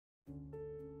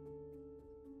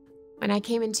When I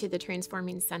came into the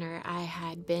Transforming Center, I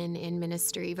had been in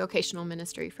ministry, vocational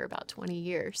ministry, for about 20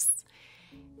 years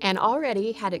and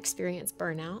already had experienced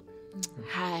burnout,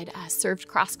 had served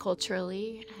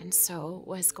cross-culturally, and so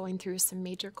was going through some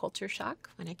major culture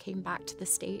shock when I came back to the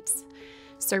States,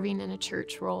 serving in a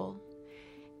church role.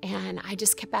 And I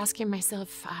just kept asking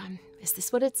myself, is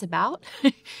this what it's about?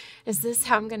 Is this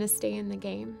how I'm going to stay in the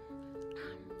game?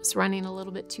 I was running a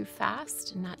little bit too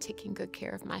fast and not taking good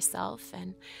care of myself.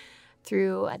 And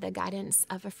through the guidance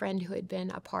of a friend who had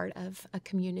been a part of a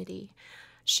community,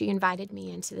 she invited me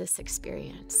into this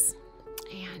experience.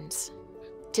 And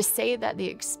to say that the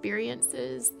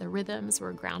experiences, the rhythms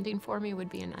were grounding for me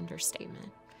would be an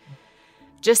understatement.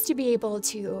 Just to be able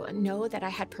to know that I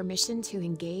had permission to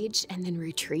engage and then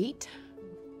retreat,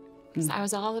 because I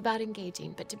was all about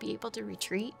engaging, but to be able to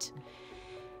retreat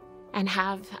and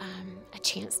have a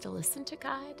chance to listen to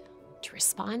God, to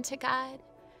respond to God,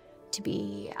 to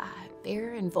be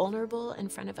bare and vulnerable in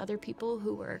front of other people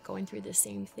who were going through the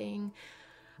same thing,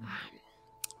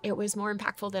 it was more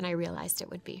impactful than I realized it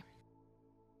would be.